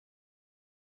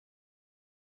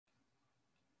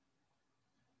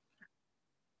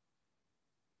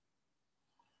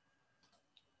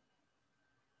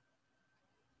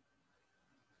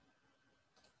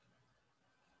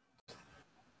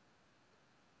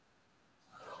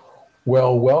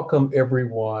Well, welcome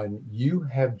everyone. You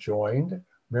have joined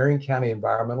Marion County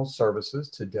Environmental Services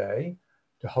today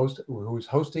who's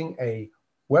hosting a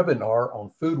webinar on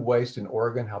food waste in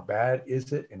Oregon. How bad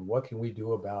is it and what can we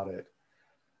do about it?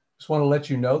 Just want to let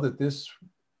you know that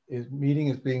meeting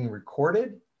is being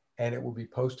recorded and it will be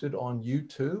posted on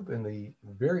YouTube in the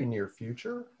very near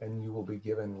future. And you will be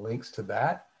given links to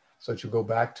that so that you'll go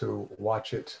back to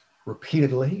watch it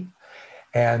repeatedly.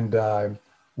 And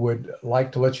would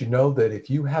like to let you know that if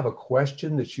you have a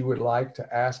question that you would like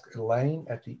to ask Elaine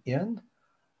at the end,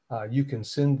 you can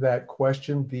send that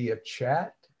question via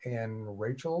chat and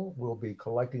Rachel will be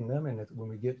collecting them. And when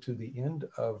we get to the end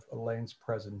of Elaine's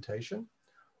presentation,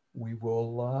 we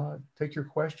will take your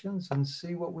questions and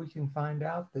see what we can find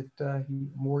out that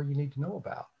more you need to know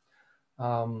about.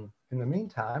 In the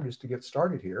meantime, just to get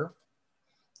started here,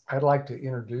 I'd like to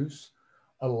introduce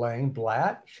Elaine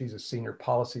Blatt. She's a senior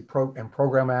policy and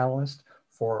program analyst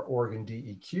for Oregon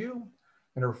DEQ,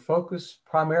 and her focus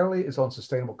primarily is on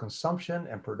sustainable consumption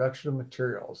and production of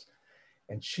materials.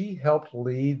 And she helped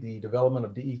lead the development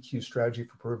of DEQ strategy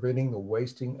for preventing the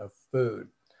wasting of food.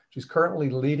 She's currently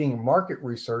leading market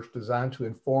research designed to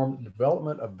inform the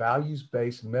development of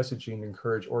values-based messaging to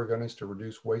encourage Oregonians to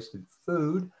reduce wasted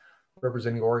food,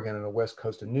 representing Oregon in a West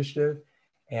Coast initiative,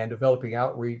 and developing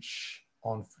outreach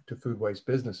to food waste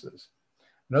businesses.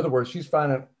 In other words, she's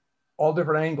finding all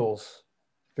different angles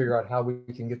to figure out how we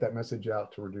can get that message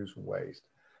out to reduce waste.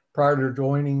 Prior to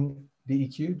joining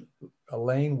DEQ,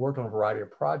 Elaine worked on a variety of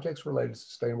projects related to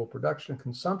sustainable production and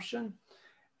consumption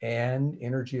and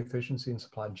energy efficiency and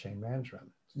supply chain management.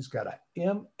 She's got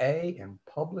an MA in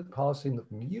public policy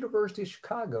from the University of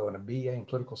Chicago and a BA in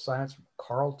political science from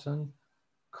Carleton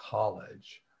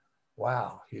College.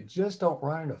 Wow, you just don't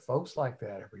run into folks like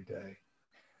that every day.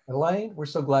 Elaine, we're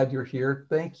so glad you're here.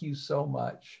 Thank you so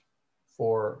much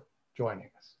for joining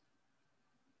us.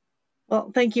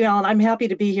 Well, thank you, Alan. I'm happy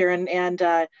to be here and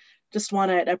just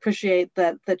want to appreciate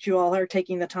that you all are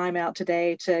taking the time out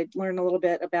today to learn a little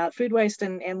bit about food waste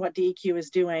and what DEQ is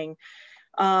doing.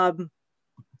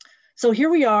 So here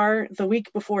we are the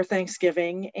week before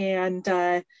Thanksgiving, and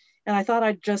I thought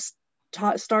I'd just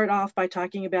start off by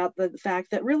talking about the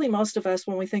fact that really most of us,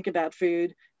 when we think about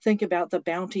food, think about the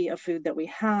bounty of food that we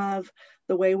have,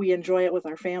 the way we enjoy it with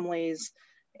our families,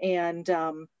 and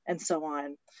so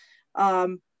on.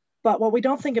 But what we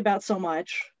don't think about so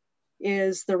much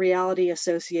is the reality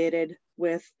associated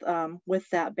with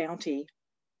that bounty.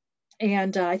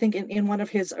 And I think in one of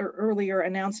his earlier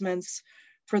announcements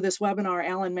for this webinar,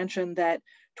 Alan mentioned that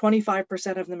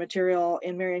 25% of the material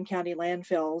in Marion County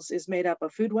landfills is made up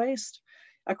of food waste.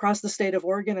 Across the state of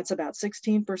Oregon, it's about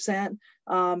 16%,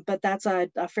 but that's a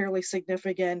fairly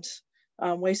significant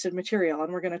wasted material.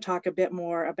 And we're going to talk a bit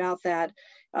more about that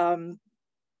and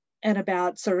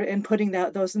about putting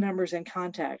those numbers in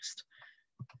context.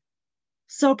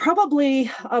 So probably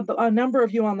a number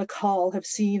of you on the call have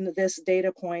seen this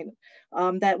data point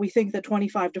that we think that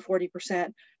 25 to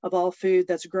 40% of all food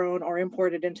that's grown or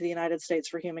imported into the United States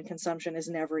for human consumption is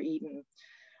never eaten.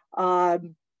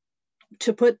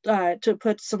 To put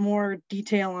some more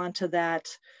detail onto that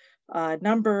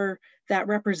number, that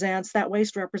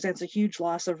waste represents a huge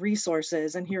loss of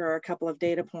resources. And here are a couple of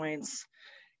data points.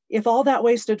 If all that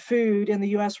wasted food in the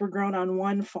US were grown on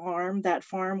one farm, that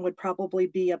farm would probably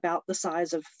be about the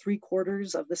size of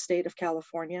 3/4 of the state of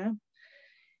California.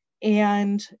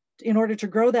 And in order to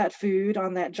grow that food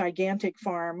on that gigantic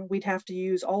farm, we'd have to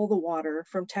use all the water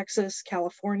from Texas,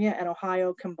 California, and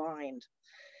Ohio combined.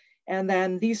 And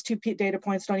then these two data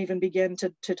points don't even begin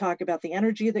to talk about the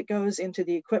energy that goes into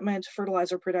the equipment,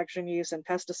 fertilizer production use, and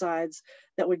pesticides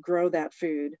that would grow that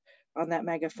food on that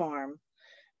mega farm.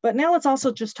 But now let's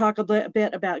also just talk a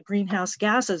bit about greenhouse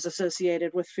gases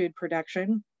associated with food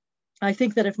production. I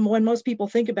think that when most people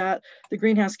think about the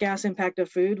greenhouse gas impact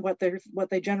of food, what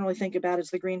they generally think about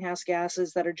is the greenhouse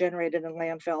gases that are generated in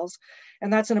landfills.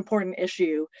 And that's an important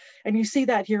issue. And you see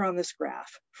that here on this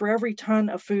graph. For every ton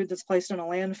of food that's placed in a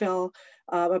landfill,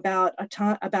 about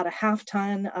a half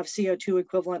ton of CO2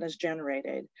 equivalent is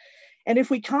generated. And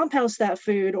if we compost that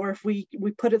food, or if we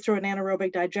put it through an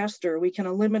anaerobic digester, we can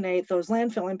eliminate those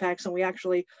landfill impacts, and we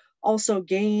actually also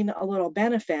gain a little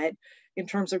benefit in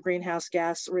terms of greenhouse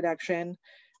gas reduction.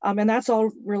 And that's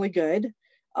all really good.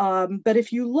 But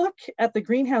if you look at the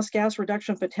greenhouse gas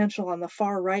reduction potential on the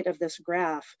far right of this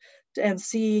graph and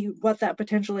see what that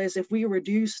potential is if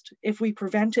we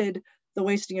prevented the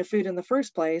wasting of food in the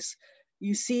first place,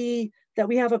 you see that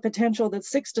we have a potential that's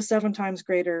 6 to 7 times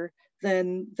greater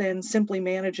than simply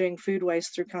managing food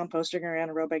waste through composting or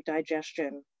anaerobic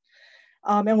digestion.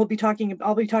 And I'll be talking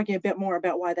a bit more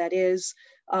about why that is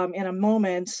in a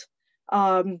moment.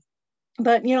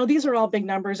 But you know, these are all big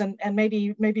numbers, and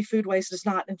maybe food waste is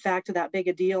not in fact that big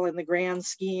a deal in the grand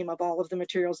scheme of all of the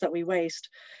materials that we waste.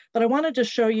 But I wanted to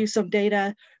show you some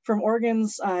data from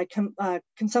Oregon's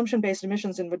consumption-based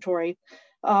emissions inventory.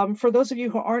 For those of you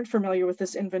who aren't familiar with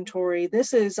this inventory,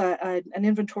 this is an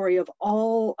inventory of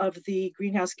all of the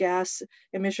greenhouse gas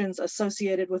emissions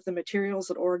associated with the materials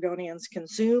that Oregonians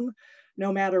consume,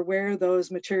 no matter where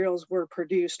those materials were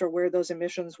produced or where those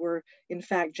emissions were in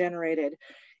fact generated.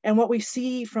 And what we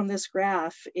see from this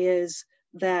graph is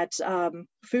that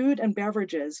food and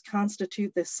beverages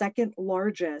constitute the second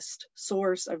largest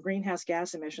source of greenhouse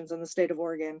gas emissions in the state of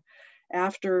Oregon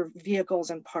after vehicles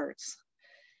and parts.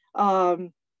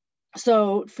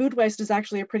 So food waste is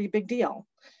actually a pretty big deal.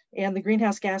 And the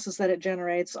greenhouse gases that it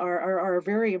generates are a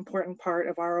very important part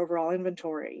of our overall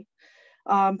inventory.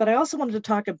 But I also wanted to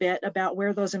talk a bit about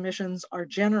where those emissions are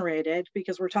generated,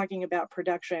 because we're talking about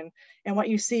production. And what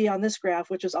you see on this graph,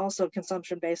 which is also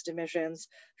consumption-based emissions,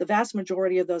 the vast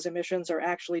majority of those emissions are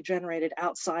actually generated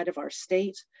outside of our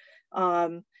state.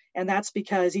 And that's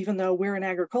because even though we're an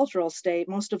agricultural state,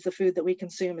 most of the food that we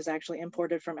consume is actually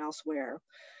imported from elsewhere.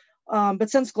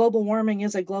 But since global warming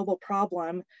is a global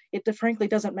problem, it frankly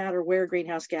doesn't matter where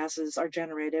greenhouse gases are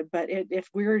generated. But if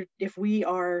we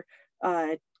are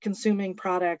consuming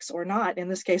products or not, in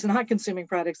this case, not consuming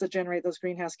products that generate those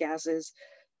greenhouse gases,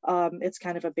 it's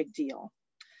kind of a big deal.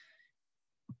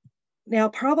 Now,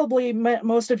 probably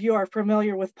most of you are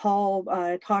familiar with Paul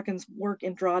Hawkins' work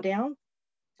in Drawdown.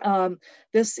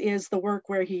 This is the work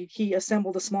where he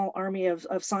assembled a small army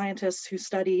of scientists who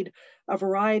studied a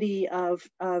variety of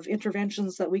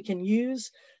interventions that we can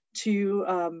use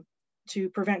to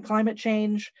prevent climate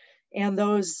change. And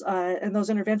those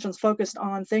interventions focused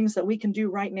on things that we can do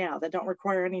right now that don't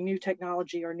require any new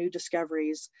technology or new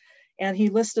discoveries. And he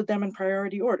listed them in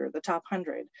priority order, the top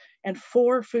 100. And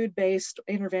 4 food-based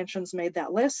interventions made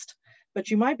that list, but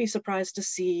you might be surprised to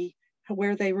see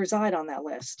where they reside on that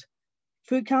list.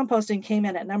 Food composting came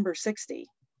in at number 60.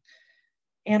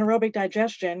 Anaerobic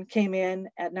digestion came in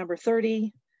at number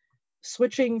 30.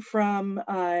 Switching from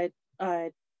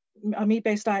a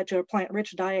meat-based diet to a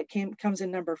plant-rich diet comes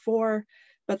in number 4,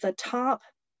 but the top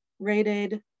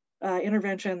rated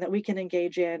intervention that we can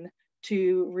engage in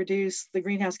to reduce the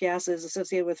greenhouse gases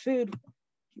associated with food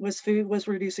was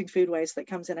reducing food waste, that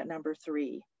comes in at number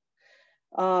 3.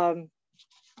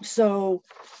 So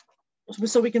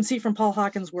we can see from Paul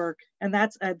Hawkins' work, and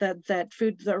that's that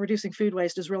reducing food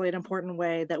waste is really an important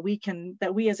way that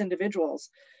we as individuals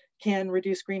can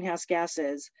reduce greenhouse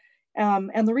gases.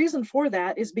 And the reason for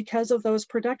that is because of those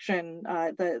production,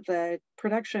 the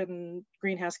production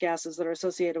greenhouse gases that are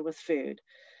associated with food.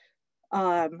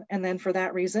 And then for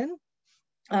that reason,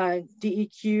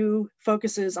 DEQ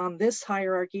focuses on this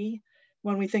hierarchy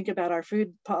when we think about our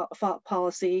food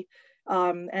policy.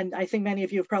 And I think many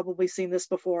of you have probably seen this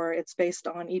before. It's based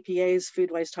on EPA's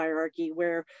food waste hierarchy,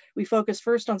 where we focus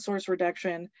first on source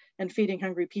reduction and feeding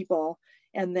hungry people,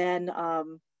 and then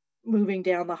moving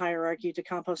down the hierarchy to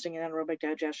composting and anaerobic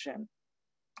digestion.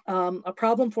 A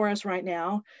problem for us right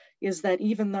now is that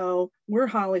even though we're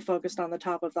highly focused on the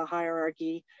top of the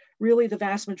hierarchy, really the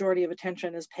vast majority of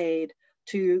attention is paid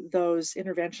to those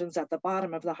interventions at the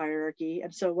bottom of the hierarchy.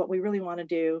 And so what we really want to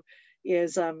do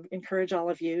is encourage all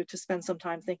of you to spend some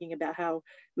time thinking about how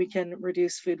we can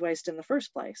reduce food waste in the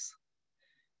first place.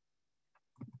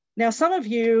 Now, some of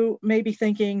you may be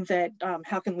thinking that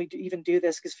how can we even do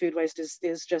this, because food waste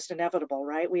is just inevitable,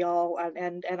 right? We all,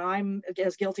 and I'm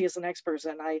as guilty as the next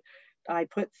person. I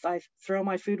throw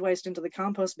my food waste into the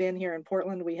compost bin. Here in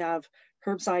Portland, we have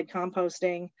curbside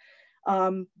composting.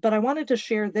 But I wanted to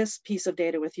share this piece of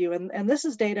data with you. And this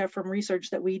is data from research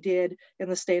that we did in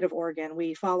the state of Oregon.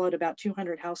 We followed about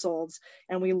 200 households,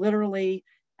 and we literally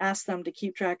asked them to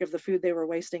keep track of the food they were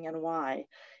wasting and why.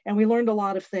 And we learned a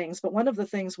lot of things, but one of the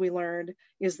things we learned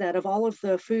is that of all of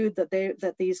the food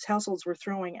that these households were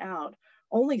throwing out,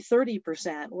 only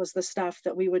 30% was the stuff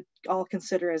that we would all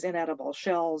consider as inedible: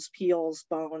 shells, peels,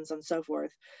 bones, and so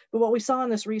forth. But what we saw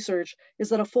in this research is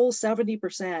that a full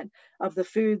 70% of the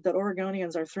food that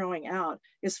Oregonians are throwing out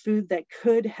is food that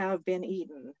could have been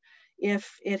eaten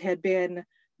if it had been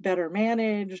better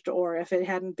managed, or if it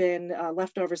hadn't been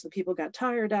leftovers that people got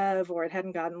tired of, or it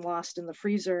hadn't gotten lost in the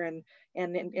freezer and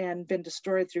been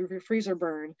destroyed through freezer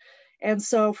burn. And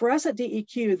so for us at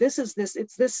DEQ,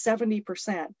 it's this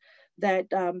 70%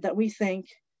 that we think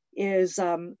is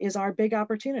our big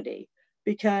opportunity,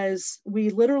 because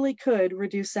we literally could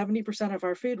reduce 70% of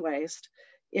our food waste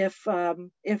if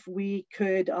we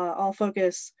could all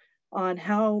focus on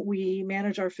how we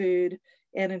manage our food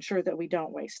and ensure that we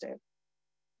don't waste it.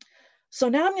 So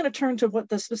now I'm going to turn to what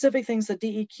the specific things that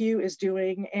DEQ is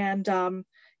doing, and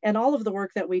all of the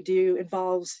work that we do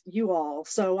involves you all.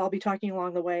 So I'll be talking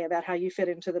along the way about how you fit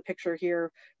into the picture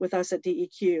here with us at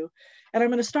DEQ. And I'm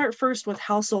going to start first with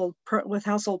household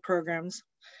programs.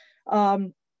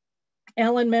 Ellen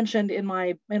mentioned in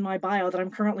my bio that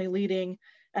I'm currently leading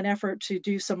an effort to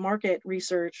do some market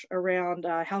research around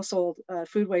household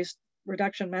food waste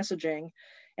reduction messaging.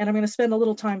 And I'm going to spend a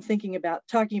little time talking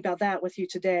about that with you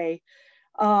today.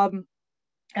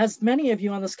 As many of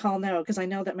you on this call know, because I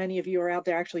know that many of you are out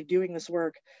there actually doing this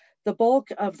work, the bulk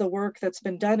of the work that's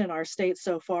been done in our state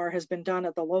so far has been done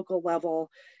at the local level,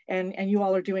 and you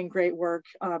all are doing great work,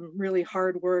 really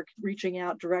hard work, reaching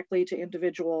out directly to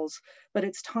individuals, but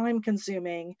it's time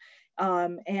consuming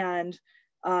and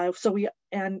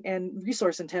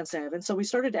resource intensive. And so we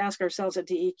started to ask ourselves at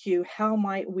DEQ, how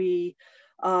might we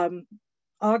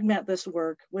augment this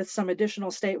work with some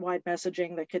additional statewide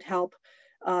messaging that could help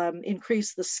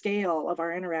increase the scale of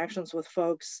our interactions with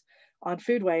folks on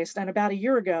food waste. And about a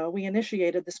year ago, we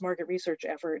initiated this market research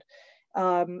effort.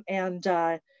 I'm going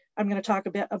to talk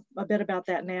a bit about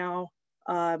that now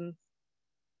and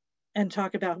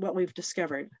talk about what we've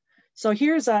discovered. So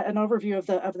here's an overview of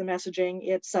the messaging.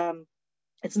 It's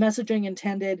messaging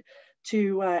intended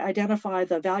to identify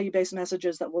the value-based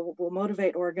messages that will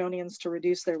motivate Oregonians to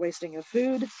reduce their wasting of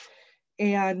food.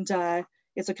 And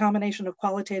it's a combination of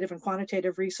qualitative and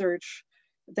quantitative research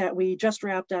that we just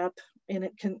wrapped up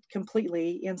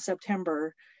completely in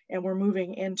September. And we're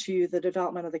moving into the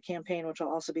development of the campaign, which I'll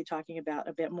also be talking about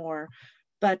a bit more.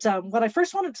 But what I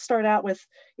first wanted to start out with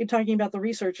in talking about the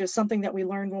research is something that we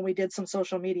learned when we did some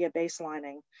social media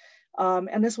baselining.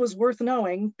 And this was worth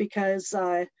knowing because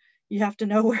you have to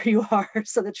know where you are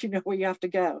so that you know where you have to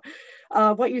go.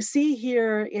 What you see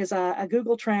here is a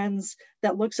Google Trends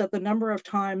that looks at the number of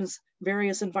times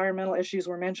various environmental issues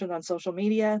were mentioned on social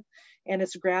media, and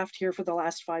it's graphed here for the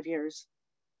last 5 years.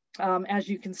 As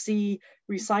you can see,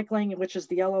 recycling, which is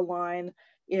the yellow line,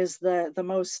 is the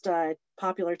most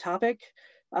popular topic.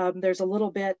 There's a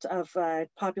little bit of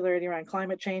popularity around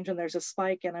climate change, and there's a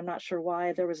spike, and I'm not sure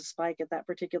why there was a spike at that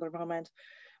particular moment.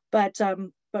 But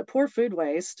poor food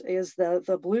waste is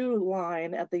the blue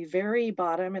line at the very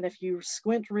bottom. And if you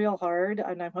squint real hard,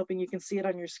 and I'm hoping you can see it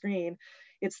on your screen,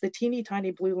 it's the teeny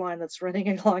tiny blue line that's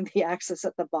running along the axis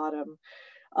at the bottom.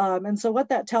 And so what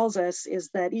that tells us is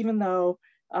that even though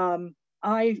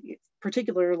I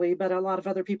particularly, but a lot of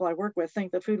other people I work with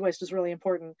think that food waste is really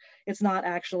important, it's not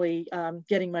actually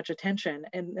getting much attention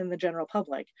in the general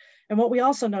public. And what we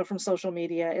also know from social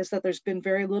media is that there's been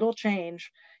very little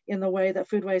change in the way that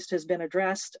food waste has been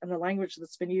addressed and the language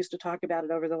that's been used to talk about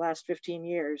it over the last 15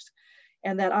 years.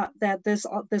 And that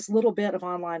this little bit of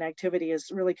online activity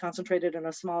is really concentrated in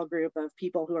a small group of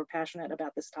people who are passionate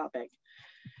about this topic.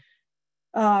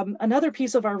 Another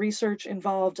piece of our research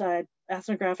involved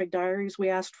ethnographic diaries. We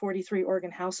asked 43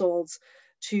 Oregon households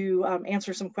to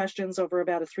answer some questions over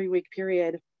about a 3-week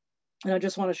period. And I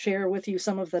just want to share with you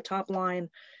some of the top line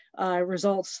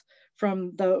results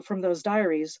from those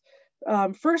diaries.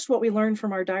 First, what we learned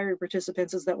from our diary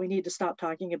participants is that we need to stop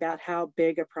talking about how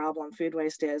big a problem food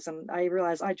waste is. And I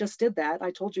realized I just did that.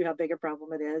 I told you how big a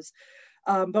problem it is.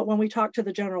 But when we talk to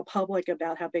the general public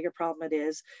about how big a problem it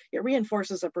is, it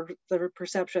reinforces the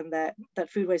perception that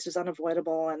food waste is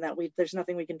unavoidable and that there's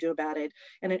nothing we can do about it.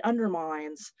 And it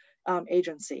undermines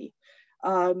agency.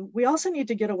 We also need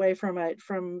to get away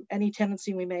from any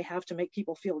tendency we may have to make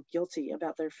people feel guilty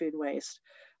about their food waste.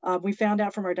 We found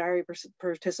out from our diary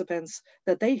participants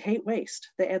that they hate waste,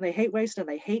 and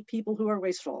they hate people who are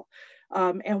wasteful.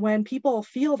 And when people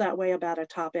feel that way about a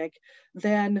topic,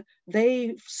 then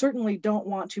they certainly don't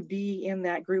want to be in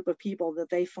that group of people that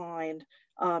they find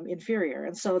inferior.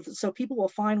 And so people will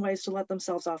find ways to let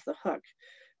themselves off the hook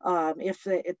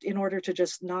in order to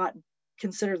just not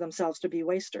consider themselves to be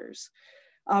wasters.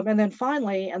 And then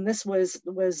finally, and this was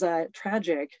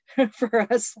tragic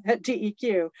for us at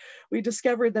DEQ, we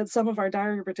discovered that some of our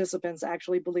diary participants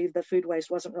actually believed that food waste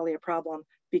wasn't really a problem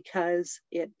because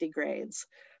it degrades.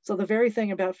 So the very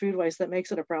thing about food waste that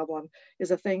makes it a problem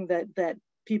is a thing that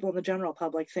people in the general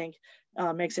public think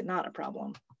makes it not a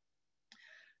problem.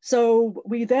 So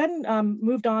we then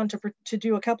moved on to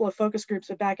do a couple of focus groups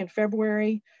back in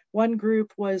February. One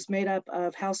group was made up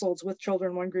of households with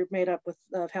children, one group made up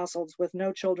of households with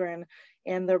no children,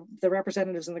 and the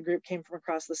representatives in the group came from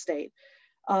across the state.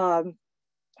 So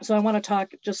I want to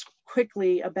talk just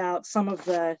quickly about some of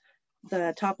the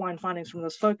top line findings from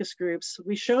those focus groups.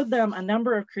 We showed them a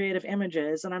number of creative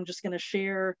images, and I'm just going to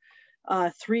share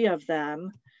 3 of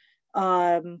them.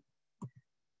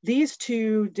 These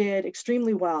two did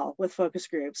extremely well with focus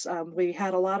groups. We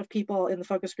had a lot of people in the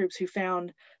focus groups who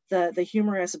found the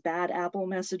humorous bad apple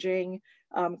messaging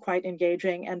quite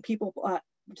engaging, and people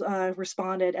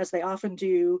responded, as they often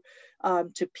do,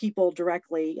 to people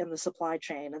directly in the supply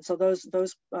chain. And so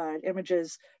those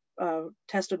images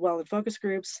tested well in focus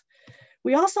groups.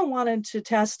 We also wanted to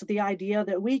test the idea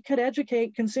that we could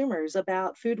educate consumers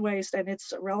about food waste and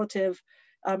its relative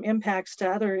impacts to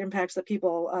other impacts that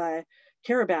people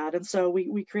care about. And so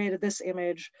we created this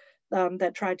image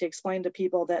that tried to explain to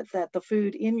people that the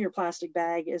food in your plastic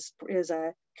bag is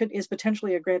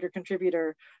potentially a greater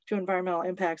contributor to environmental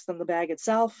impacts than the bag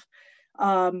itself.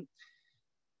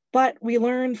 But we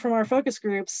learned from our focus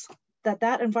groups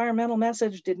that environmental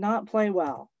message did not play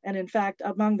well. And in fact,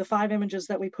 among the 5 images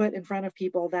that we put in front of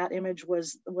people, that image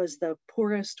was the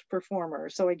poorest performer.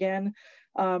 So again,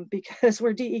 because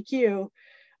we're DEQ,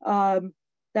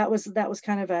 that was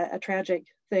kind of a tragic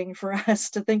thing for us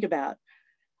to think about.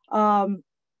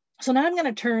 So now I'm going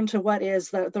to turn to what is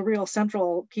the real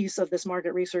central piece of this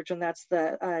market research, and that's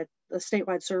the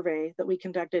statewide survey that we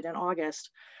conducted in August.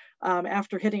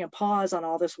 After hitting a pause on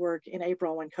all this work in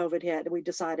April when COVID hit, we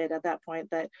decided at that point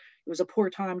that it was a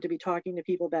poor time to be talking to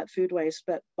people about food waste.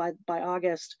 But by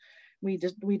August, we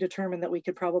determined that we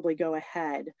could probably go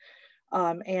ahead.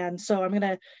 And so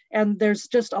and there's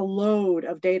just a load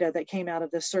of data that came out of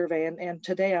this survey. And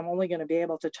today I'm only going to be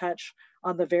able to touch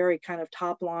on the very kind of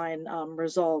top line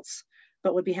results,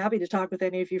 but would be happy to talk with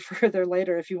any of you further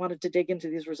later if you wanted to dig into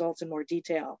these results in more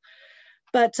detail.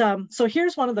 But so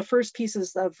here's one of the first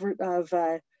pieces of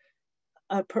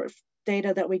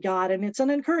data that we got, and it's an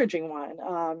encouraging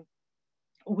one.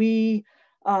 We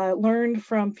learned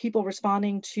from people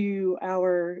responding to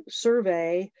our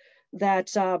survey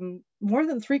that more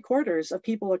than 3/4 of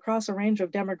people across a range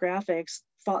of demographics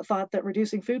thought that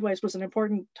reducing food waste was an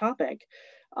important topic.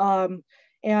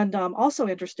 And also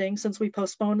interesting, since we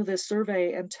postponed this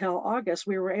survey until August,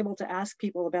 we were able to ask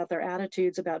people about their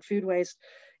attitudes about food waste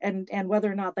and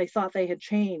whether or not they thought they had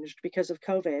changed because of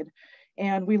COVID.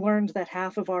 And we learned that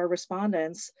half of our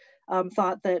respondents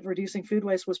thought that reducing food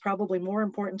waste was probably more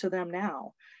important to them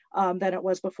now than it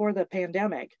was before the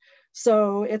pandemic.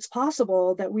 So it's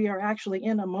possible that we are actually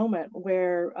in a moment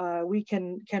where we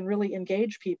can really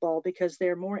engage people because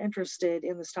they're more interested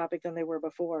in this topic than they were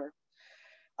before.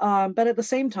 But at the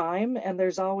same time, and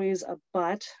there's always a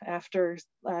but after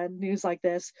news like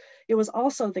this, it was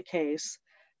also the case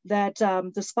that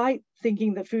despite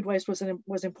thinking that food waste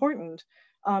was important,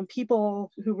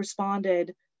 people who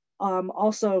responded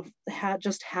also had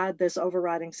this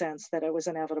overriding sense that it was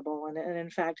inevitable. And in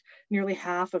fact, nearly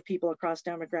half of people across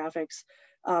demographics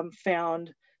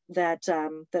found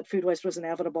that food waste was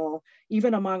inevitable.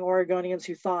 Even among Oregonians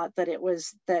who thought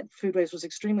that food waste was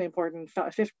extremely important,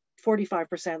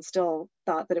 45% still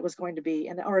thought that it was going to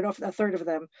be, or a third of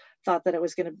them thought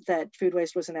that food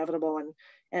waste was inevitable,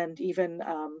 and even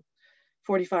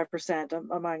 45%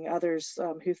 among others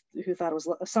who thought it was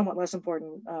somewhat less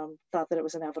important thought that it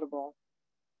was inevitable.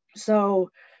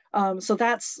 So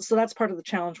that's part of the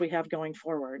challenge we have going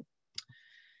forward.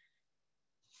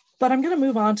 But I'm going to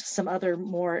move on to some other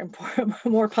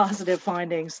more positive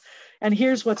findings. And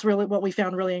here's what we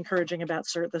found really encouraging about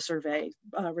the survey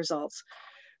results.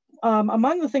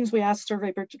 Among the things we asked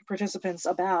survey participants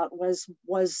about was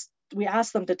we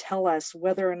asked them to tell us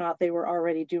whether or not they were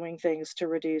already doing things to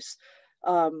reduce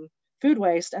food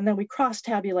waste, and then we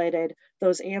cross-tabulated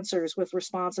those answers with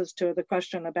responses to the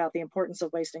question about the importance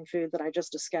of wasting food that I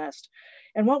just discussed.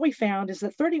 And what we found is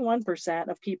that 31%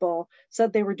 of people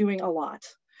said they were doing a lot,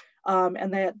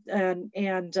 and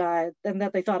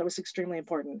that they thought it was extremely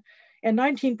important. And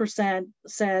 19%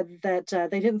 said that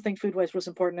they didn't think food waste was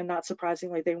important, and not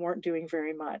surprisingly, they weren't doing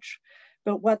very much.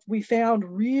 But what we found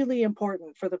really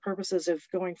important for the purposes of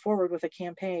going forward with a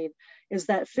campaign is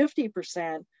that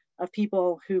 50% of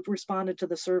people who responded to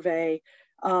the survey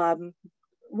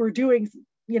were doing,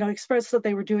 expressed that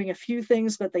they were doing a few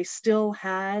things, but they still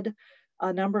had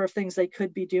a number of things they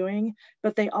could be doing,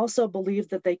 but they also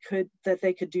believed that they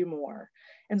could do more.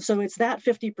 And so it's that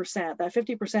 50%. That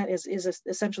 50% is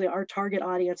essentially our target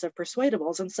audience of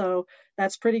persuadables, and so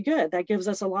that's pretty good. That gives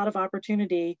us a lot of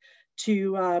opportunity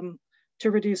to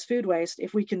reduce food waste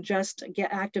if we can just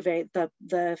activate that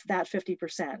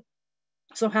 50%.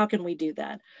 So how can we do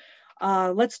that?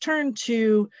 Let's turn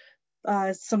to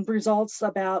some results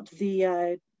about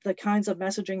the kinds of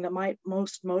messaging that might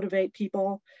most motivate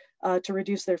people to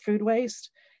reduce their food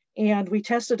waste. And we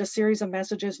tested a series of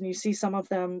messages, and you see some of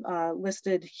them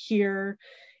listed here.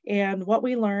 And what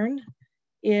we learned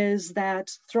is that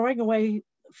throwing away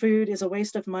food is a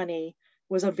waste of money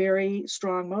was a very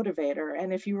strong motivator.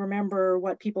 And if you remember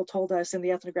what people told us in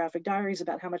the ethnographic diaries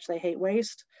about how much they hate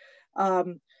waste,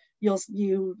 you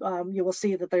will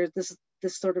see that there's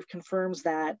this sort of confirms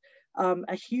that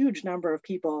a huge number of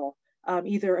people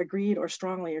either agreed or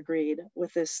strongly agreed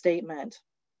with this statement.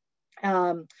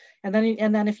 And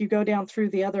then if you go down through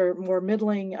the other more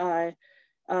middling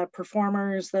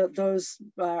performers, those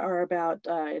are about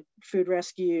food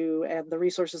rescue and the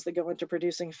resources that go into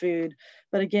producing food.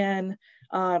 But again,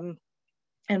 and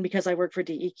because I work for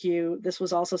DEQ, this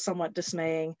was also somewhat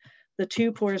dismaying. The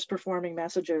two poorest performing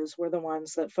messages were the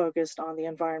ones that focused on the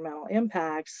environmental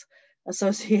impacts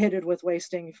associated with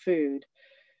wasting food.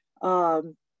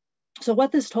 So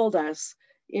what this told us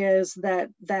is that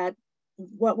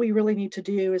what we really need to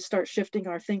do is start shifting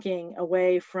our thinking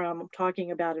away from talking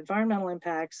about environmental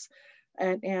impacts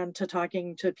and to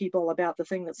talking to people about the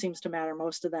thing that seems to matter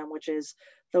most to them, which is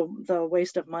the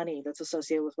waste of money that's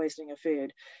associated with wasting of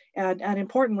food. And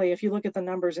importantly, if you look at the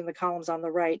numbers in the columns on the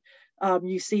right,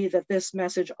 you see that this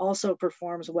message also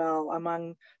performs well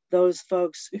among those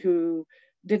folks who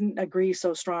didn't agree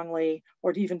so strongly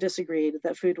or even disagreed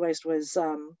that food waste was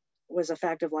a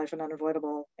fact of life and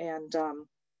unavoidable. And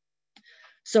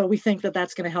so we think that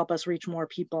that's going to help us reach more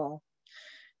people.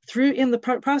 In the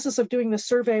process of doing the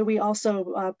survey, we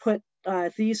also put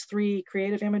these three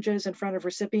creative images in front of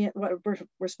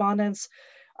respondents.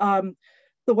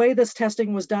 The way this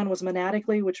testing was done was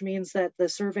monadically, which means that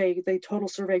the total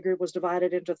survey group was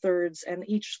divided into thirds, and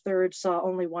each third saw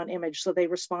only one image. So they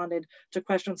responded to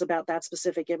questions about that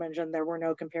specific image, and there were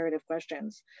no comparative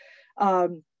questions.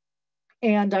 And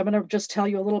I'm going to just tell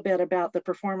you a little bit about the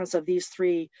performance of these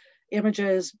three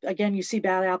images. Again, you see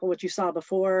Bad Apple, which you saw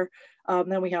before.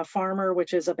 Then we have Farmer,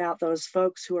 which is about those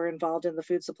folks who are involved in the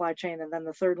food supply chain. And then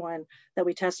the third one that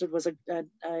we tested was a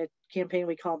campaign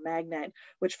we call Magnet,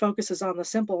 which focuses on the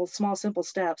small, simple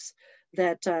steps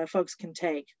that folks can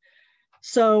take.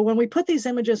 So when we put these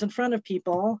images in front of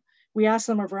people, we ask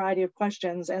them a variety of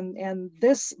questions, and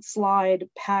this slide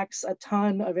packs a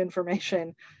ton of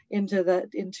information into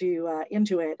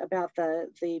it about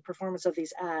the performance of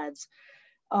these ads.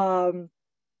 And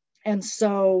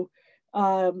so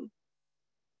I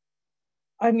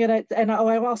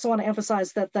also want to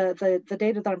emphasize that the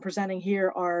data that I'm presenting here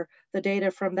are the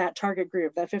data from that target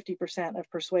group, that 50% of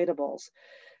persuadables.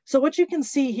 So what you can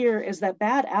see here is that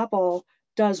Bad Apple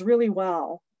does really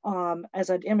well as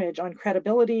an image on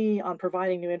credibility, on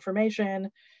providing new information,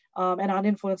 and on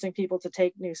influencing people to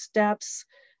take new steps.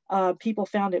 People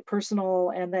found it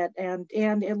personal, and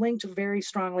it linked very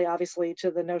strongly, obviously,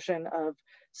 to the notion of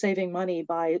saving money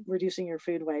by reducing your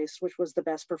food waste, which was the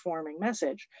best performing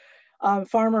message.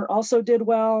 Farmer also did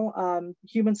well.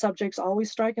 Human subjects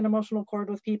always strike an emotional chord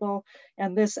with people,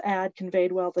 and this ad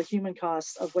conveyed well the human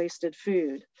costs of wasted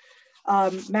food.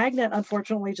 Magnet,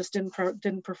 unfortunately, just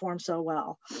didn't perform so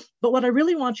well. But what I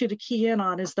really want you to key in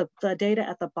on is the data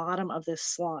at the bottom of this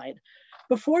slide.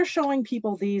 Before showing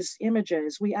people these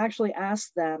images, we actually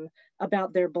asked them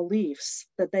about their beliefs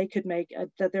that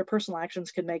that their personal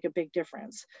actions could make a big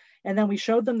difference. And then we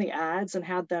showed them the ads and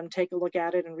had them take a look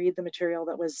at it and read the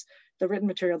written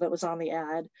material that was on the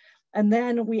ad. And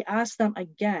then we asked them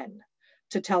again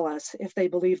to tell us if they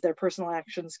believe their personal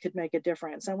actions could make a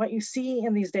difference. And what you see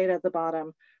in these data at the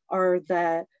bottom are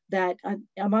that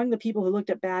among the people who looked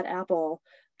at Bad Apple,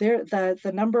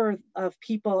 the number of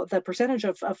people, the percentage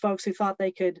of folks who thought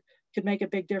they could make a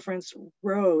big difference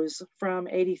rose from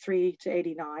 83 to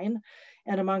 89.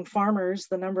 And among farmers,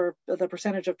 the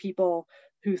percentage of people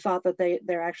who thought that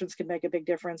their actions could make a big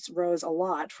difference rose a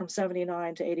lot, from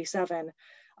 79 to 87.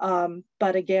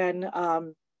 But again,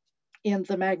 in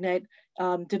the Magnet,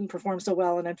 didn't perform so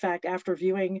well. And in fact, after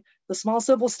viewing the small,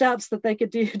 simple steps that they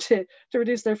could do to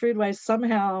reduce their food waste,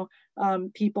 somehow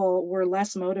people were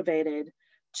less motivated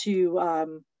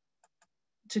to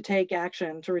take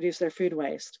action to reduce their food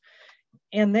waste.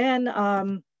 And then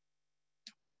I'm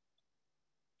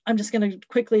just going to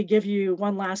quickly give you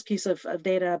one last piece of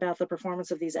data about the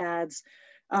performance of these ads.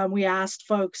 We asked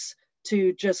folks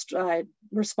to just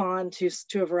respond to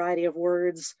a variety of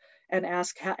words and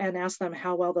ask them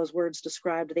how well those words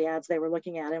described the ads they were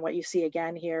looking at. And what you see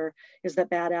again here is that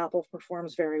Bad Apple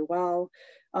performs very well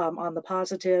on the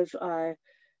positive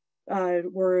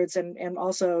words, and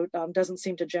also doesn't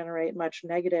seem to generate much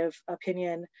negative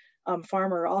opinion.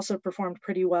 Farmer also performed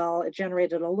pretty well. It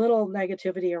generated a little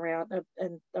negativity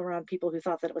around people who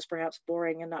thought that it was perhaps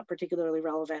boring and not particularly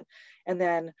relevant. And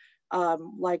then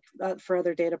for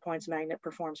other data points, Magnet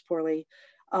performs poorly.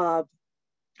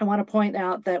 I want to point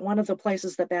out that one of the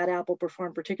places that Bad Apple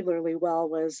performed particularly well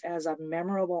was as a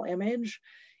memorable image.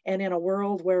 And in a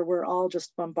world where we're all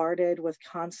just bombarded with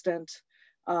constant,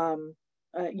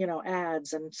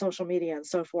 ads and social media and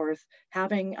so forth,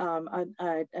 having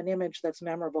an image that's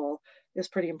memorable is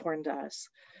pretty important to us.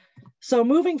 So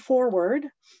moving forward,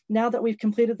 now that we've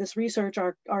completed this research,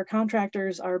 our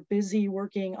contractors are busy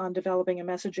working on developing a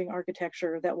messaging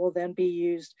architecture that will then be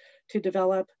used to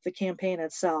develop the campaign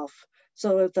itself.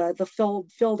 So the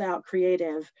filled out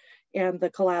creative and the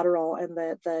collateral and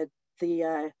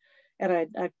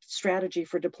a strategy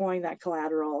for deploying that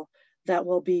collateral that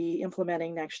we'll be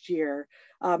implementing next year.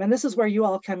 And this is where you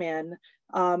all come in.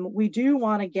 We do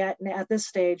want to get at this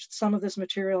stage some of this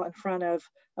material in front of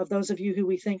those of you who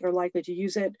we think are likely to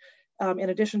use it. In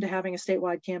addition to having a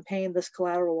statewide campaign, this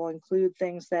collateral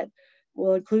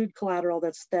will include collateral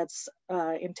that's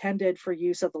intended for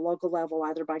use at the local level,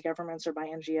 either by governments or by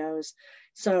NGOs.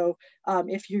 So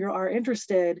if you are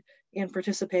interested in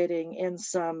participating in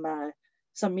some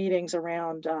meetings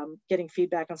around getting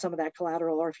feedback on some of that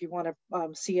collateral, or if you want to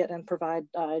see it and provide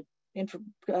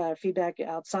feedback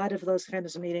outside of those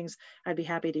kinds of meetings, I'd be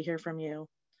happy to hear from you.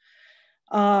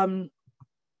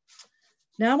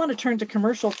 Now I want to turn to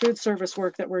commercial food service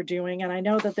work that we're doing. And I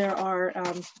know that there are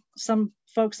some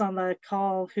folks on the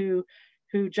call who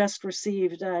just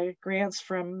received grants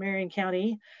from Marion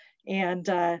County.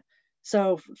 And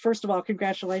so first of all,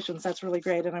 congratulations, that's really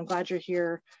great. And I'm glad you're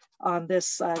here on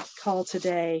this call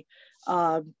today.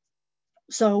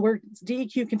 So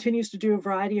DEQ continues to do a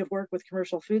variety of work with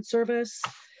commercial food service,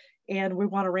 and we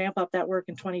want to ramp up that work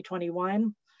in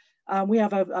 2021. We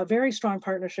have a very strong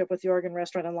partnership with the Oregon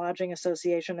Restaurant and Lodging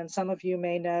Association, and some of you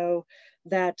may know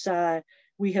that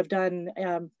we have done,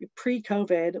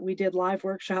 pre-COVID, we did live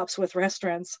workshops with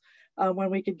restaurants when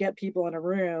we could get people in a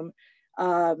room,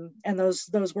 and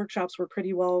those workshops were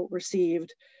pretty well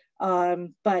received.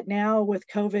 But now with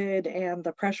COVID and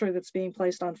the pressure that's being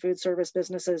placed on food service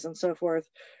businesses and so forth,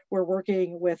 we're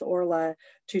working with Orla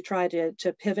to try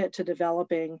to pivot to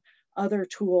developing other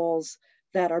tools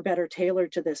that are better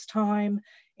tailored to this time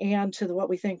and to what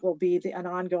we think will be an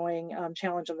ongoing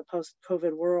challenge in the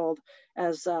post-COVID world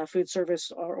as food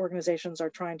service organizations are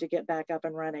trying to get back up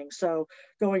and running. So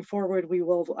going forward, we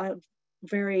will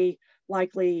very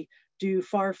likely do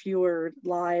far fewer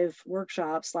live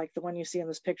workshops like the one you see in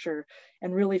this picture,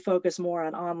 and really focus more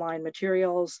on online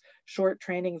materials, short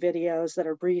training videos that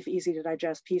are brief, easy to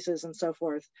digest pieces and so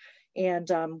forth. And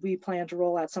we plan to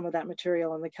roll out some of that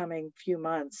material in the coming few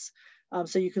months.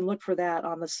 So you can look for that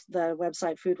on the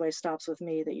website Food Waste Stops With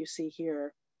Me that you see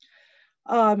here.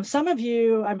 Some of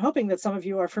you, I'm hoping that some of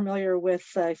you are familiar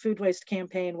with the food waste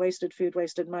campaign, Wasted Food,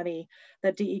 Wasted Money,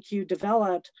 that DEQ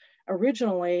developed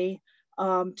originally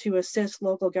to assist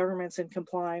local governments in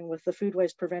complying with the food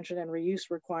waste prevention and reuse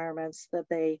requirements that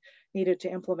they needed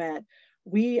to implement.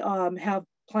 We have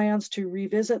plans to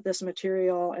revisit this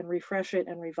material and refresh it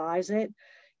and revise it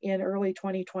in early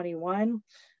 2021.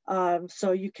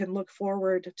 So you can look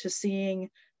forward to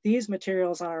seeing these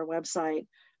materials on our website,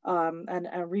 and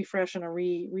a refresh and a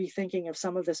rethinking of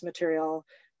some of this material.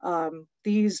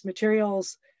 These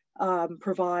materials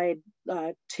provide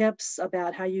tips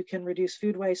about how you can reduce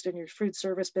food waste in your food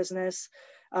service business.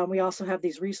 We also have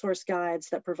these resource guides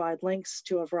that provide links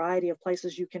to a variety of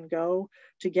places you can go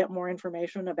to get more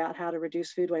information about how to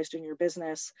reduce food waste in your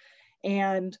business.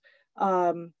 And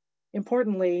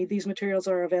importantly, these materials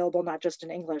are available not just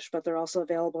in English, but they're also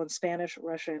available in Spanish,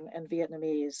 Russian, and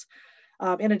Vietnamese.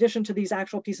 In addition to these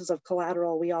actual pieces of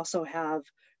collateral, we also have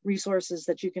resources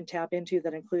that you can tap into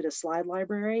that include a slide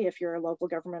library if you're a local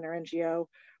government or NGO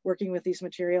working with these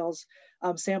materials,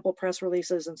 sample press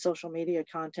releases and social media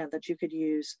content that you could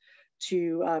use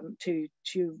to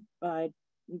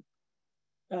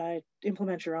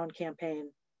implement your own campaign.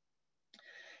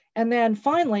 And then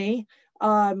finally,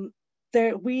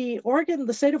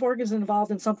 the state of Oregon is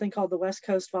involved in something called the West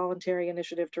Coast Voluntary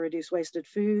Initiative to Reduce Wasted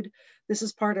Food. This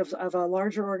is part of a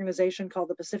larger organization called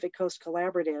the Pacific Coast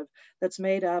Collaborative that's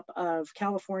made up of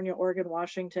California, Oregon,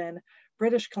 Washington,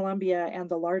 British Columbia, and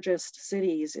the largest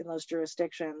cities in those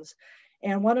jurisdictions.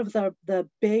 And one of the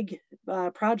big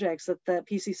projects that the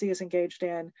PCC is engaged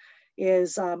in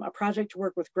is a project to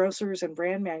work with grocers and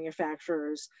brand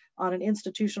manufacturers on an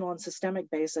institutional and systemic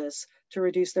basis to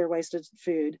reduce their wasted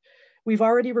food. We've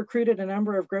already recruited a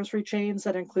number of grocery chains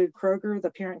that include Kroger, the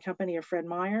parent company of Fred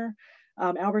Meyer,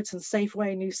 Albertsons,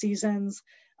 Safeway, New Seasons,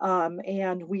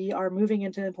 and we are moving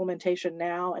into implementation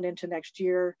now and into next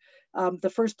year.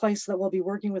 The first place that we'll be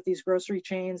working with these grocery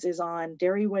chains is on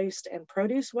dairy waste and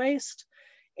produce waste.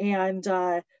 And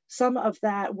some of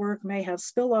that work may have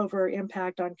spillover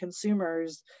impact on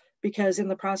consumers, because in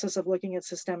the process of looking at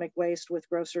systemic waste with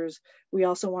grocers, we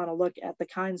also want to look at the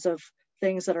kinds of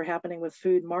things that are happening with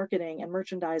food marketing and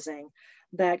merchandising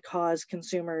that cause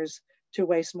consumers to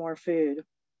waste more food.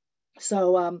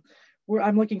 So I'm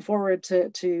looking forward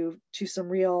to some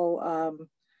real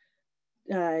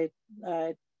uh,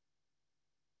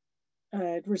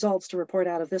 uh, results to report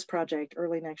out of this project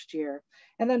early next year.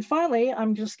 And then finally,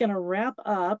 I'm just going to wrap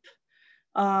up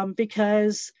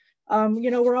because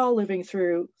we're all living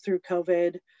through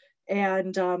COVID,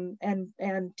 and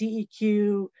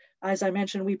DEQ, as I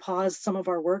mentioned, we paused some of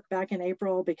our work back in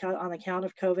April because on account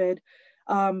of COVID.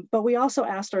 But we also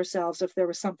asked ourselves if there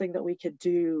was something that we could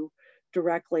do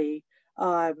directly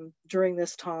during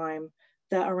this time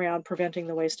that around preventing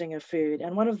the wasting of food.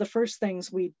 And one of the first things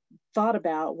we thought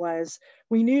about was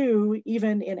we knew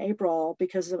even in April,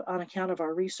 on account of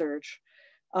our research,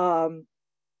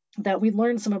 that we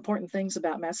learned some important things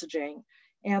about messaging,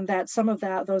 and that some of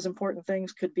those important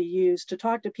things could be used to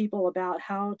talk to people about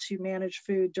how to manage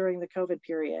food during the COVID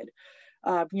period.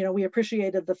 We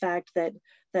appreciated the fact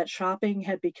that shopping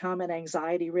had become an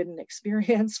anxiety-ridden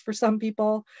experience for some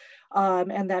people,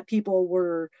 and that people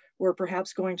were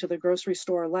perhaps going to the grocery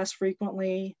store less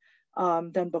frequently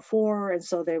than before, and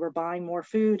so they were buying more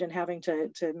food and having to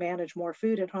manage more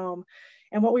food at home.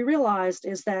 And what we realized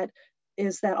is that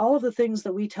all of the things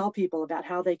that we tell people about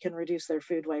how they can reduce their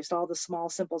food waste, all the small,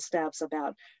 simple steps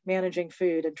about managing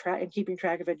food and keeping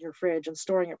track of it in your fridge and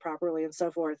storing it properly and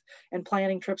so forth, and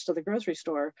planning trips to the grocery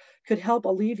store, could help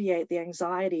alleviate the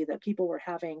anxiety that people were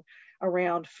having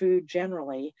around food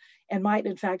generally, and might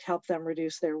in fact help them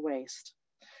reduce their waste.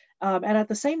 And at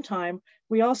the same time,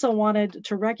 we also wanted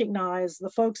to recognize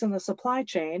the folks in the supply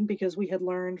chain, because we had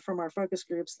learned from our focus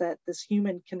groups that this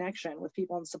human connection with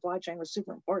people in the supply chain was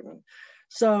super important.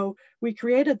 So we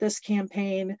created this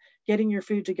campaign, Getting Your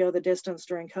Food to Go the Distance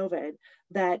During COVID,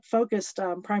 that focused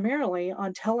primarily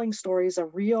on telling stories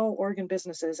of real Oregon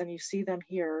businesses, and you see them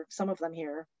here, some of them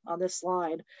here on this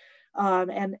slide,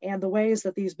 and the ways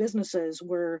that these businesses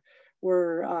were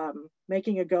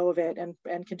making a go of it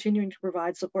and continuing to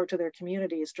provide support to their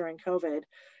communities during COVID,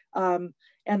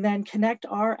 and then connect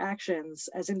our actions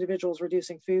as individuals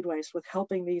reducing food waste with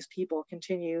helping these people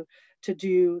continue to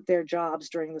do their jobs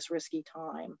during this risky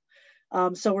time.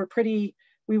 So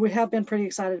we would have been pretty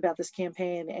excited about this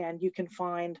campaign, and you can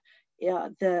find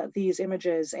these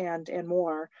images and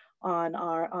more on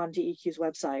DEQ's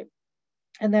website.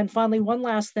 And then finally, one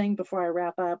last thing before I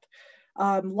wrap up.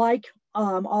 Like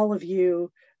all of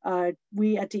you,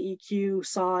 we at DEQ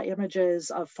saw images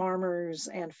of farmers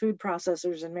and food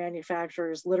processors and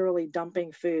manufacturers literally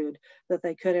dumping food that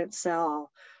they couldn't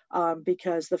sell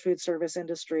because the food service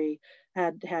industry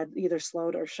had either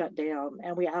slowed or shut down.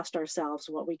 And we asked ourselves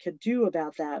what we could do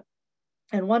about that.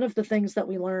 And one of the things that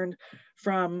we learned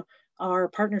from our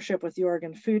partnership with the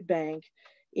Oregon Food Bank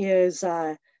is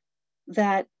that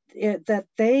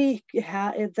they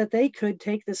could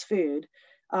take this food,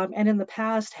 and in the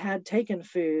past had taken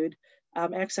food,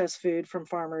 excess food from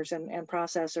farmers and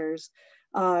processors,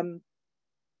 but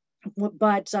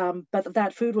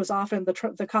that food was often,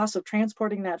 the cost of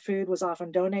transporting that food was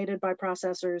often donated by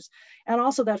processors, and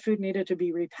also that food needed to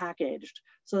be repackaged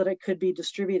so that it could be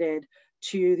distributed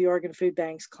to the Oregon Food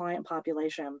Bank's client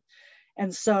population.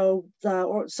 And so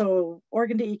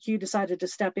Oregon DEQ decided to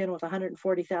step in with a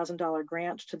 $140,000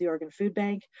 grant to the Oregon Food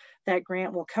Bank. That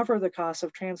grant will cover the cost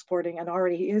of transporting, and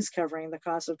already is covering the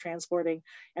cost of transporting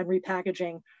and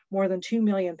repackaging more than 2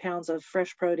 million pounds of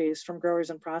fresh produce from growers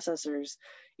and processors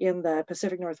in the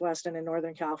Pacific Northwest and in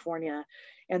Northern California.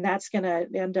 And that's going to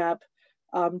end up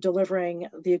delivering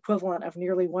the equivalent of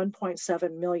nearly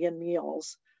 1.7 million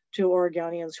meals to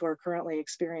Oregonians who are currently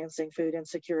experiencing food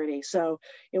insecurity. So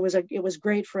it was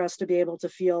great for us to be able to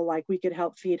feel like we could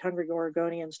help feed hungry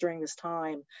Oregonians during this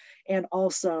time, and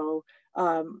also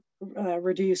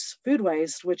reduce food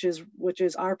waste, which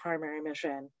is our primary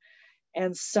mission.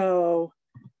 And so,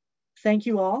 thank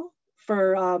you all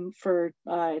for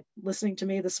listening to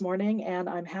me this morning, and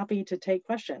I'm happy to take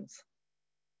questions.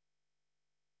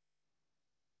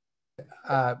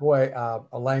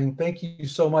 Elaine, thank you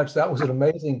so much. That was an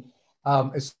amazing,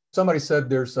 as somebody said,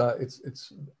 there's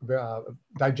it's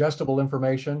digestible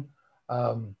information,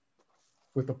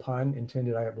 with a pun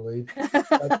intended, I believe.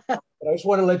 But I just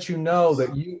want to let you know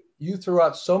that you threw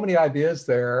out so many ideas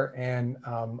there, and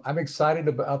I'm excited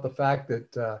about the fact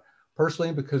that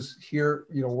personally, because here,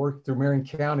 work through Marion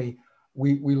County,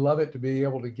 we love it to be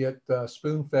able to get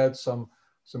spoon-fed some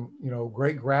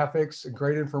great graphics and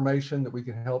great information that we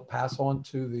can help pass on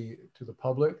to the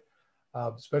public,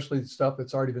 especially the stuff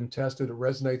that's already been tested. It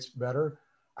resonates better.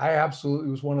 I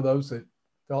absolutely was one of those that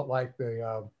felt like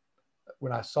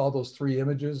when I saw those 3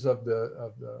 images of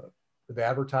the the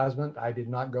advertisement. I did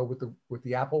not go with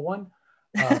the Apple one.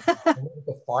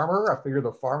 The farmer, I figured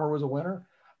the farmer was a winner,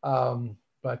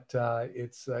 but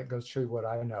it goes to show you what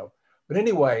I know. But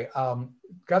anyway,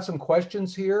 got some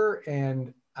questions here,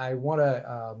 and I want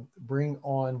to bring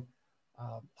on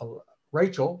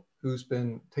Rachel, who's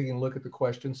been taking a look at the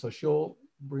questions. So she'll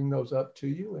bring those up to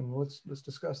you, and let's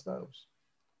discuss those.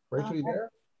 Rachel, you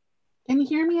there? Can you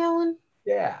hear me, Ellen?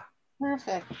 Yeah.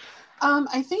 Perfect.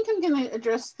 I think I'm going to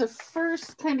address the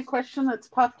first kind of question that's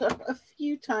popped up a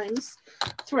few times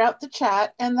throughout the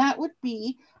chat, and that would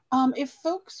be if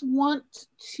folks want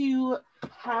to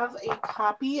have a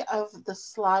copy of the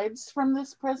slides from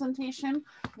this presentation,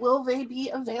 will they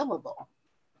be available?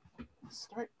 Let's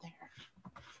start there.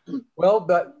 Well,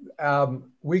 but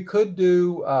we could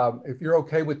do, if you're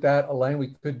okay with that, Elaine,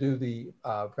 we could do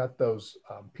got those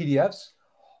PDFs.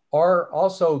 Or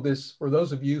also this, for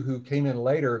those of you who came in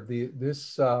later,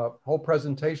 this whole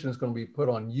presentation is going to be put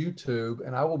on YouTube,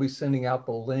 and I will be sending out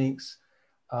the links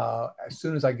as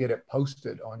soon as I get it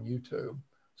posted on YouTube.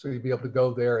 So you'll be able to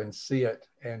go there and see it,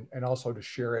 and also to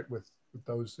share it with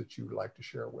those that you would like to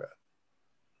share with.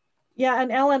 Yeah, and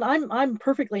Ellen, I'm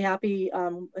perfectly happy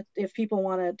if people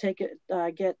want to take it,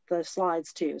 get the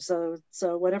slides too. So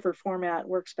whatever format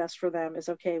works best for them is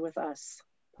okay with us.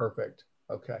 Perfect.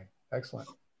 Okay, excellent.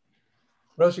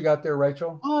 What else you got there,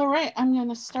 Rachel? All right, I'm going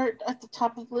to start at the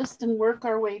top of the list and work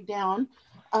our way down.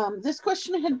 This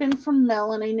question had been from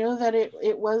Mel, and I know that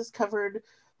it was covered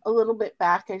a little bit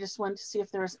back. I just wanted to see if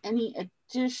there was any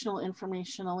additional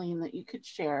information, Elaine, that you could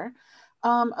share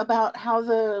about how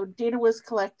the data was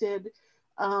collected,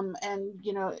 and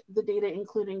the data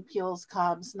including peels,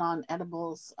 cobs,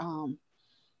 non-edibles.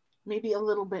 Maybe a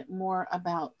little bit more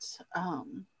about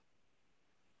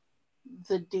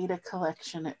the data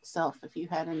collection itself, if you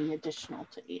had any additional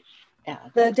to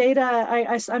add. The data,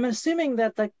 I'm assuming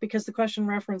that because the question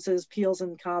references peels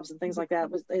and cobs and things like that,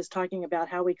 is talking about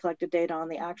how we collected data on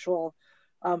the actual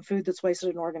food that's wasted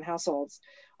in Oregon households.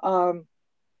 And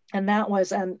that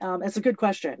was, it's a good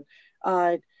question.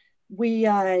 So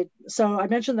I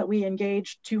mentioned that we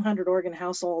engaged 200 Oregon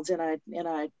households in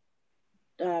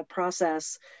a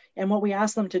process. And what we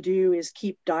asked them to do is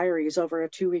keep diaries over a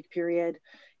 2-week period.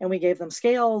 And we gave them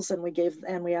scales, and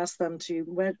we asked them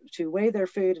to weigh their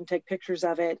food and take pictures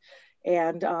of it,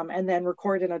 and then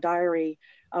record in a diary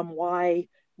why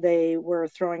they were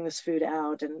throwing this food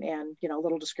out, and a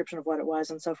little description of what it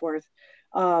was and so forth.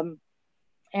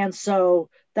 And so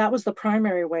that was the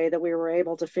primary way that we were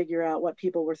able to figure out what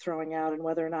people were throwing out and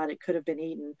whether or not it could have been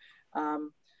eaten.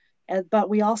 But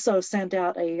we also sent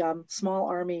out a small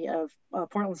army of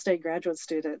Portland State graduate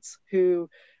students who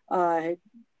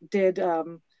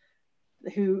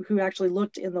who actually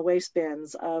looked in the waste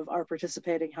bins of our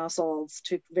participating households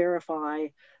to verify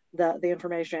the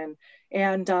information.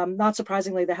 And not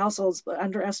surprisingly, the households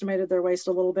underestimated their waste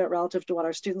a little bit relative to what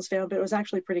our students found, but it was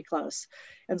actually pretty close.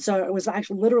 And so it was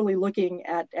actually literally looking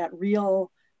at real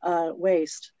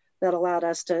waste that allowed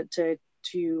us to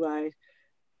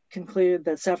conclude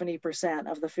that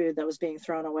 70% of the food that was being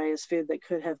thrown away is food that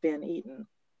could have been eaten.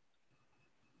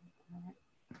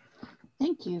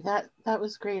 Thank you. That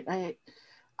was great. I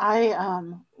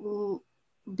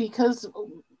because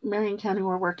Marion County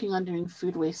we're working on doing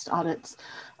food waste audits.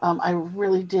 I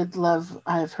really did love.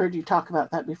 I've heard you talk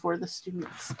about that before. The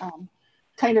students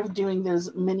kind of doing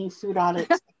those mini food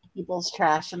audits of people's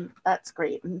trash, and that's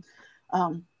great. And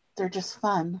they're just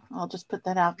fun. I'll just put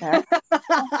that out there.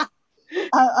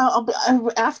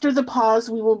 After the pause,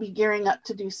 we will be gearing up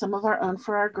to do some of our own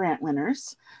for our grant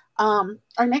winners. Our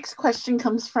next question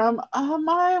comes from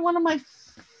one of my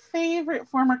favorite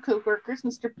former co-workers,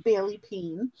 Mr. Bailey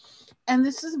Payne. And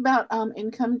this is about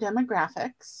income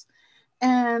demographics.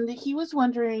 And he was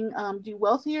wondering, do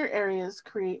wealthier areas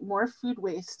create more food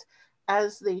waste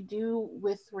as they do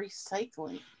with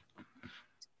recycling?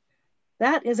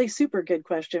 That is a super good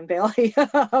question, Bailey.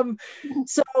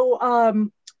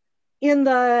 In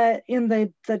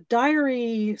the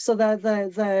diary, so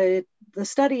the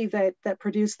study that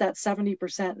produced that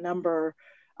 70% number,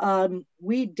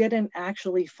 we didn't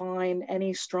actually find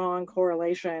any strong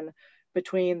correlation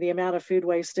between the amount of food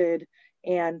wasted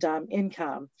and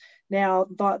income. Now,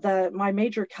 my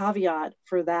major caveat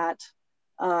for that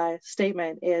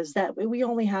statement is that we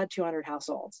only had 200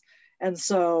 households, and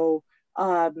so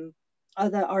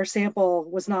our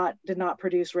sample did not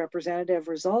produce representative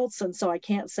results, and so I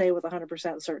can't say with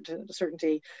 100%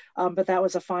 certainty, but that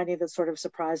was a finding that sort of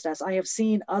surprised us. I have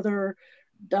seen other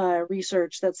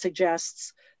research that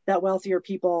suggests that wealthier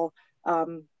people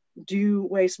do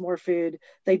waste more food,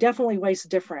 they definitely waste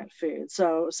different food.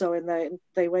 So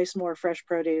they waste more fresh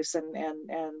produce and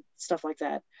stuff like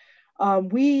that.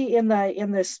 We in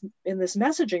this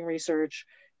messaging research,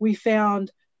 we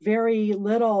found very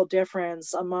little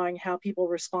difference among how people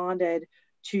responded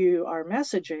to our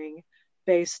messaging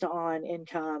based on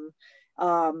income,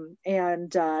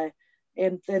 and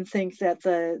think that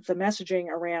the messaging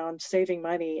around saving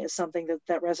money is something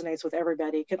that resonates with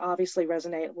everybody. It can obviously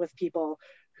resonate with people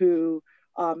who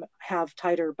have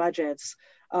tighter budgets,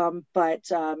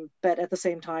 but at the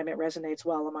same time, it resonates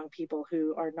well among people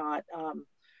who are not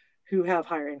who have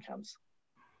higher incomes.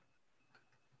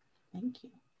 Thank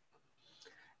you.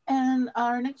 And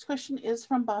our next question is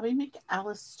from Bobby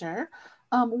McAllister.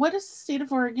 What is the state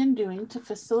of Oregon doing to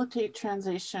facilitate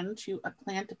transition to a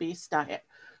plant-based diet?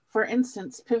 For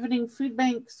instance, pivoting food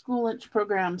bank, school lunch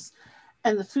programs,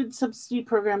 and the food subsidy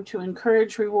program to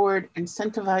encourage, reward,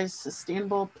 incentivize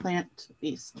sustainable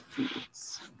plant-based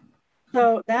foods.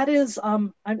 So that is,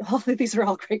 these are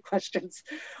all great questions.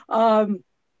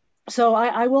 So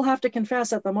I will have to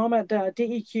confess, at the moment,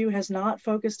 DEQ has not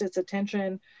focused its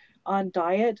attention on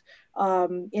diet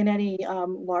in any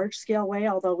large scale way,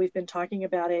 although we've been talking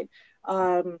about it.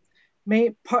 The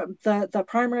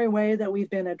primary way that we've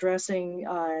been addressing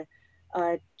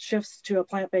shifts to a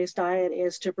plant-based diet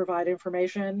is to provide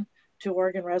information to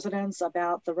Oregon residents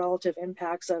about the relative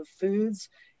impacts of foods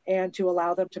and to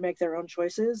allow them to make their own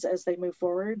choices as they move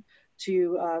forward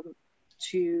to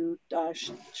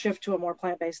shift to a more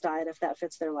plant-based diet if that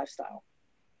fits their lifestyle.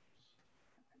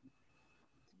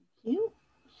 Thank you.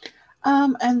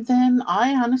 And then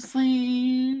I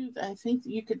think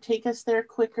you could take us there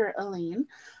quicker, Elaine.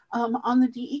 On the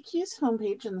DEQ's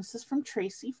homepage, and this is from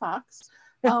Tracy Fox,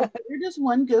 where does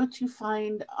one go to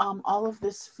find all of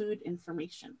this food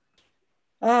information?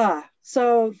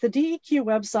 So the DEQ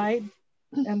website,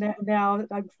 and now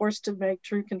I'm forced to make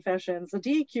true confessions. The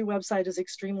DEQ website is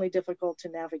extremely difficult to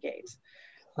navigate.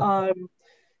 I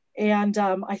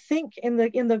think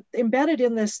embedded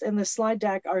in this slide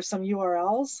deck are some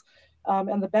URLs.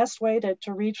 And the best way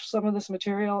to reach some of this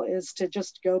material is to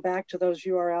just go back to those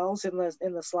URLs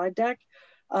in the slide deck.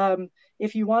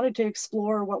 If you wanted to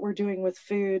explore what we're doing with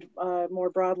food more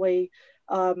broadly,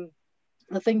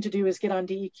 the thing to do is get on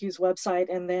DEQ's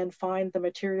website and then find the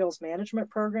materials management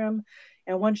program.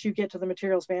 And once you get to the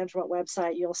materials management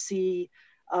website, you'll see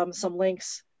some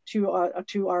links to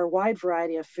our wide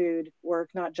variety of food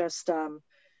work, not just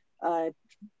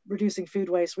reducing food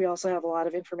waste. We also have a lot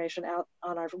of information out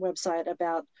on our website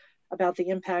about the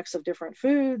impacts of different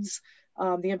foods,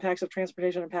 the impacts of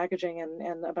transportation and packaging,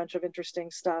 and a bunch of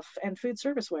interesting stuff, and food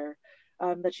serviceware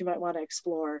that you might want to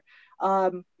explore.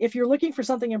 If you're looking for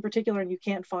something in particular and you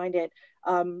can't find it,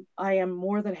 I am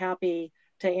more than happy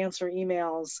to answer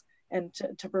emails and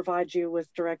to provide you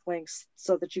with direct links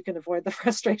so that you can avoid the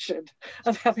frustration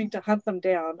of having to hunt them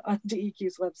down on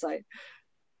DEQ's website.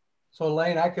 So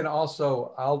Elaine, I can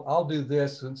also, I'll do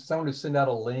this, and so I'm going to send out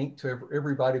a link to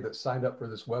everybody that signed up for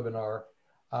this webinar.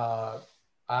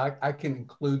 I can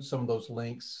include some of those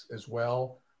links as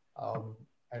well.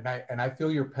 And I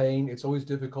feel your pain. It's always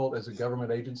difficult as a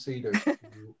government agency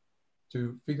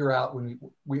to figure out when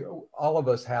we all of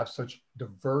us have such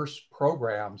diverse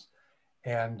programs,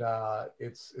 and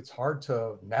it's hard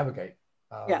to navigate.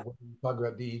 When you talk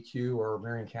about DEQ or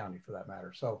Marion County for that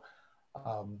matter. So.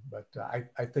 But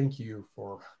I thank you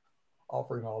for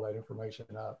offering all that information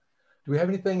up. Do we have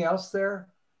anything else there?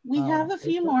 We have a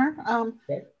few more.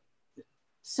 Okay.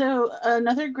 So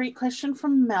another great question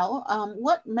from Mel.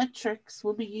 What metrics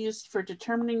will be used for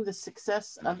determining the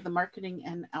success of the marketing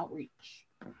and outreach?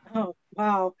 Oh,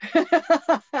 wow.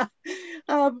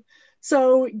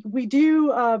 So we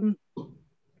do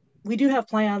have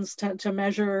plans to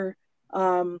measure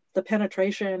the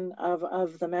penetration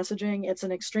of the messaging. It's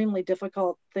an extremely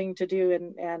difficult thing to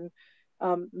do. And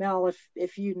Mel,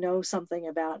 if you know something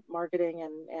about marketing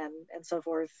and so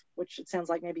forth, which it sounds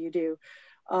like maybe you do,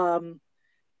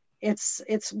 it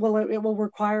will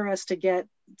require us to get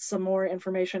some more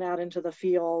information out into the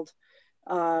field.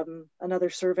 Another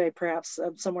survey perhaps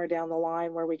somewhere down the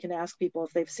line where we can ask people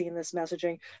if they've seen this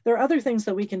messaging. There are other things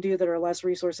that we can do that are less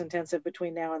resource intensive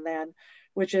between now and then,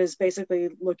 which is basically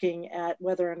looking at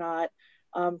whether or not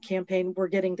we're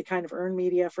getting the kind of earned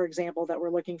media, for example, that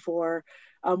we're looking for.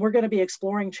 We're going to be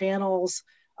exploring channels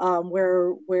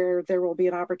where there will be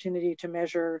an opportunity to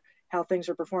measure how things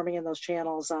are performing in those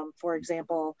channels. For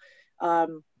example,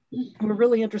 we're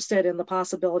really interested in the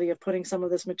possibility of putting some of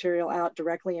this material out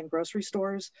directly in grocery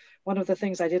stores. One of the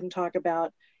things I didn't talk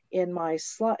about in my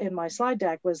slide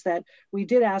deck was that we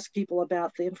did ask people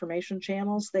about the information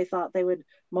channels they thought they would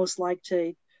most like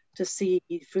to to see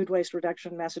food waste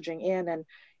reduction messaging in,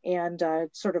 and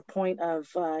sort of point of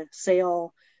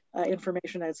sale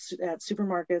information at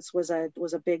supermarkets was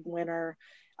a big winner.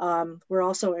 We're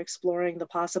also exploring the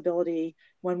possibility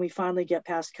when we finally get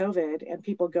past COVID and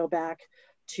people go back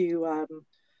to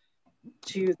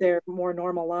their more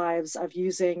normal lives of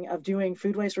doing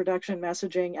food waste reduction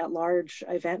messaging at large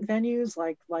event venues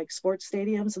like sports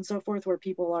stadiums and so forth, where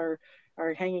people are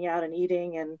hanging out and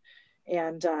eating, and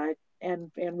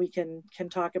we can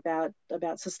talk about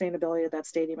sustainability at that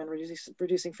stadium and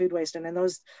reducing food waste. And in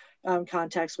those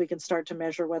contexts, we can start to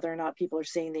measure whether or not people are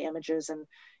seeing the images, and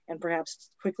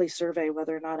perhaps quickly survey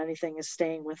whether or not anything is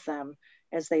staying with them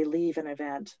as they leave an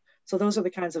event. So those are the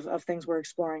kinds of things we're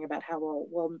exploring about how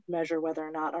we'll measure whether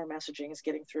or not our messaging is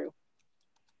getting through.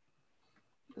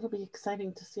 It'll be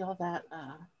exciting to see all that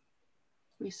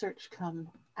research come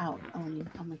out. I'm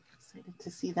excited to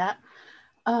see that.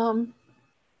 And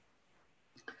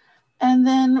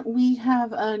then we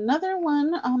have another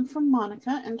one from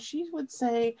Monica, and she would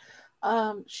say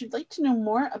she'd like to know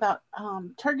more about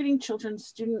targeting children's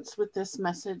students with this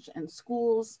message in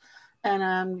schools.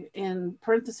 And in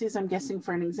parentheses, I'm guessing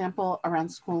for an example around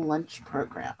school lunch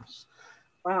programs.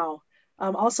 Wow.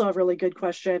 Also a really good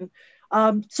question.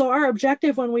 So our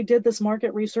objective when we did this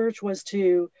market research was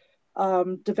to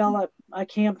develop a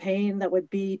campaign that would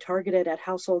be targeted at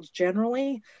households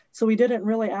generally. So we didn't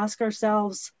really ask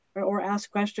ourselves or ask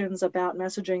questions about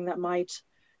messaging that might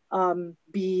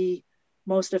be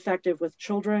most effective with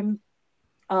children,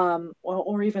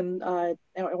 or even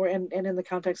in the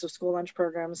context of school lunch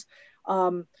programs.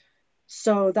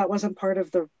 So that wasn't part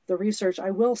of the research.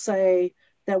 I will say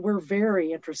that we're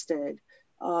very interested,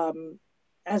 in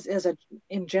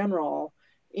general,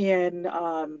 in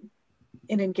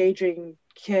engaging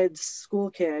school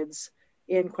kids,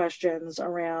 in questions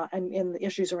around and in the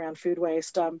issues around food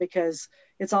waste, because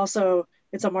it's a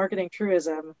marketing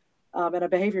truism and a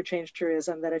behavior change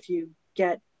truism that if you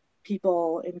get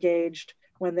people engaged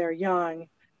when they're young,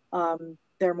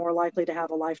 they're more likely to have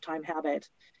a lifetime habit.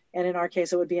 And in our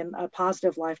case, it would be a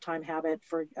positive lifetime habit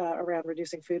for around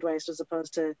reducing food waste, as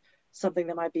opposed to something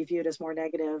that might be viewed as more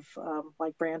negative,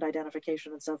 like brand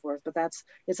identification and so forth. But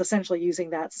it's essentially using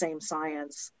that same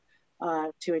science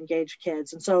to engage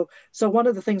kids. And so one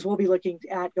of the things we'll be looking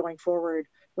at going forward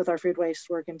with our food waste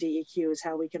work in DEQ is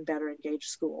how we can better engage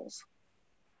schools.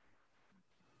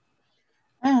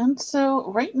 And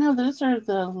so right now, those are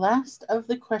the last of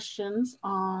the questions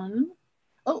on,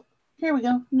 oh, here we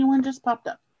go. New one just popped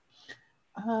up.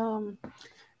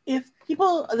 If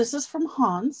people, this is from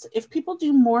Hans, if people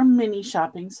do more mini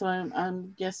shopping, so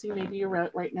I'm guessing maybe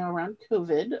right now around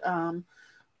COVID,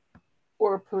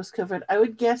 or post-COVID, I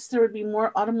would guess there would be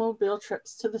more automobile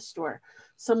trips to the store,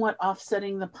 somewhat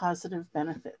offsetting the positive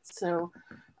benefits. So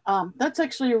that's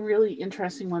actually a really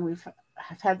interesting one. We've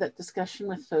had that discussion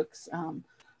with folks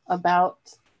about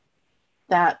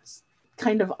that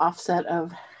kind of offset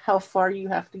of how far you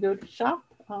have to go to shop.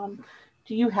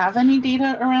 Do you have any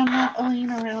data around that,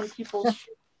 Elaine, around people's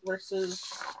versus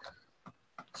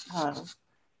the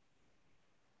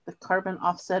carbon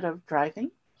offset of driving?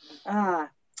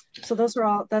 So those are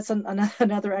all, that's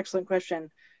another excellent question.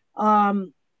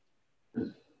 So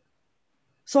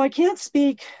I can't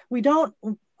speak, we don't,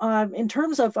 in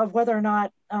terms of whether or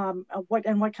not, what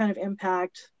kind of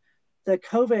impact the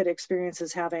COVID experience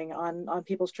is having on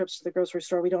people's trips to the grocery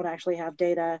store, we don't actually have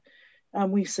data.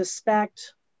 We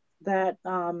suspect that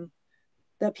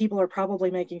that people are probably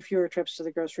making fewer trips to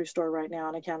the grocery store right now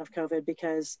on account of COVID,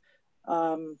 because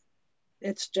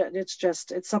it's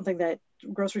something that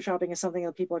grocery shopping is something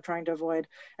that people are trying to avoid.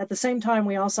 At the same time,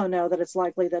 we also know that it's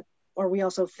likely that, or we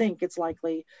also think it's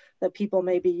likely that people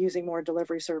may be using more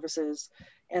delivery services,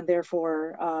 and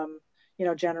therefore,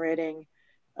 generating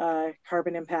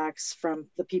carbon impacts from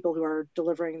the people who are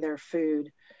delivering their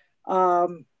food.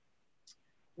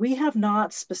 We have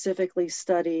not specifically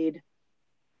studied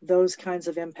those kinds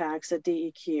of impacts at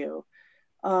DEQ.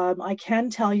 I can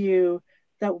tell you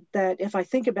that if I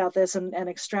think about this and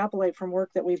extrapolate from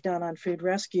work that we've done on food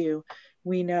rescue,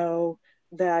 we know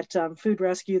that food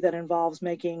rescue that involves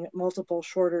making multiple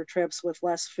shorter trips with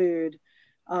less food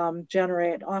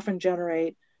often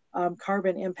generate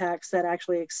carbon impacts that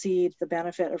actually exceed the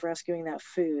benefit of rescuing that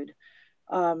food.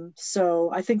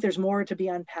 So I think there's more to be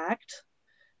unpacked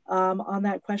on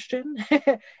that question,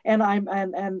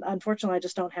 and unfortunately I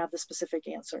just don't have the specific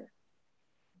answer.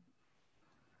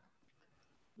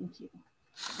 Thank you.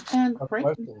 And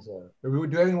questions there. Do we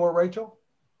do any more, Rachel?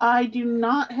 I do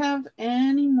not have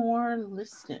any more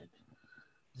listed.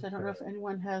 So I don't know if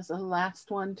anyone has a last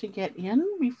one to get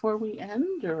in before we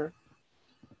end, or.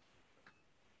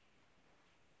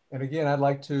 And again, I'd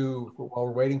like to, while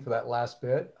we're waiting for that last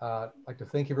bit, I'd like to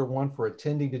thank everyone for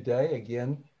attending today.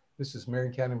 Again, this is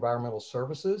Marion County Environmental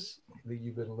Services.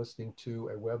 You've been listening to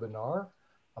a webinar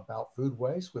about food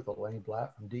waste with Elaine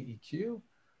Blatt from DEQ.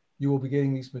 You will be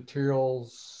getting these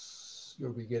materials,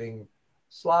 you'll be getting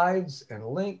slides and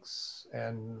links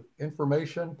and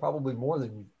information, probably more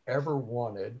than you've ever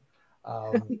wanted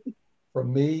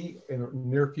from me in the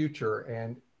near future.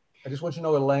 And I just want you to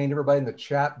know, Elaine, everybody in the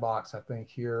chat box, I think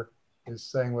here is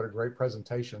saying what a great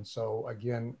presentation. So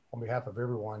again, on behalf of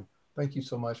everyone, thank you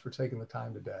so much for taking the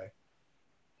time today.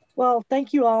 Well,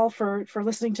 thank you all for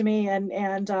listening to me,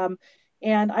 and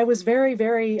I was very,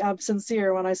 very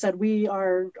sincere when I said we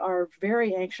are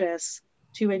very anxious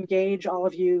to engage all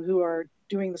of you who are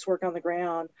doing this work on the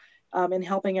ground in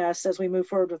helping us as we move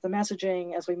forward with the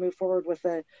messaging, as we move forward with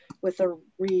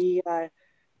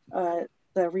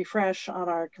the refresh on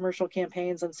our commercial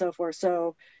campaigns and so forth.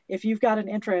 So if you've got an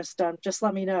interest, just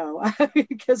let me know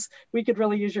because we could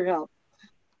really use your help.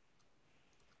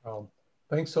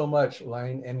 Thanks so much,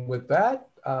 Elaine. And with that,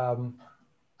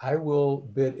 I will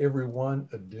bid everyone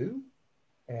adieu.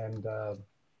 And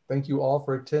thank you all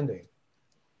for attending.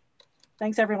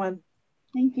 Thanks, everyone.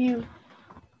 Thank you.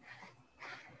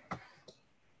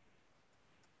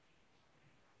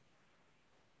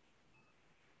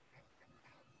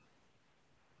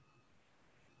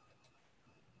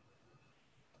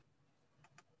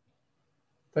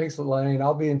 Thanks, Elaine.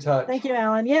 I'll be in touch. Thank you,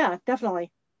 Alan. Yeah,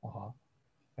 definitely.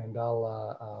 And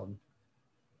I'll,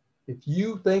 if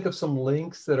you think of some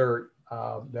links that are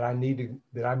that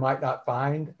I might not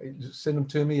find, just send them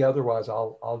to me. Otherwise,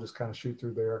 I'll just kind of shoot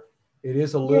through there. It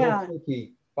is a little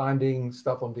tricky finding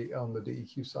stuff on the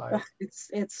DEQ side.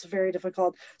 It's very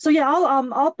difficult. So yeah,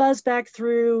 I'll buzz back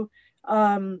through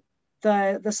the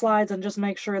slides and just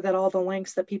make sure that all the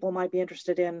links that people might be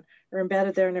interested in are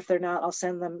embedded there. And if they're not, I'll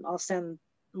send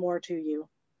more to you.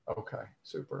 Okay,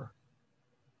 super.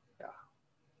 Yeah.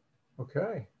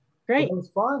 Okay. Great. Well, it was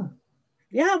fun.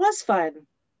 Yeah, it was fun.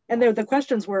 And the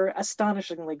questions were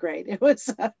astonishingly great. It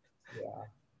was, yeah.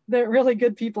 They're really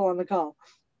good people on the call.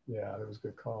 Yeah, that was a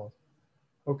good call.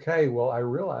 Okay, well, I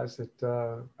realized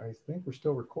that I think we're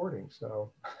still recording,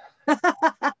 so.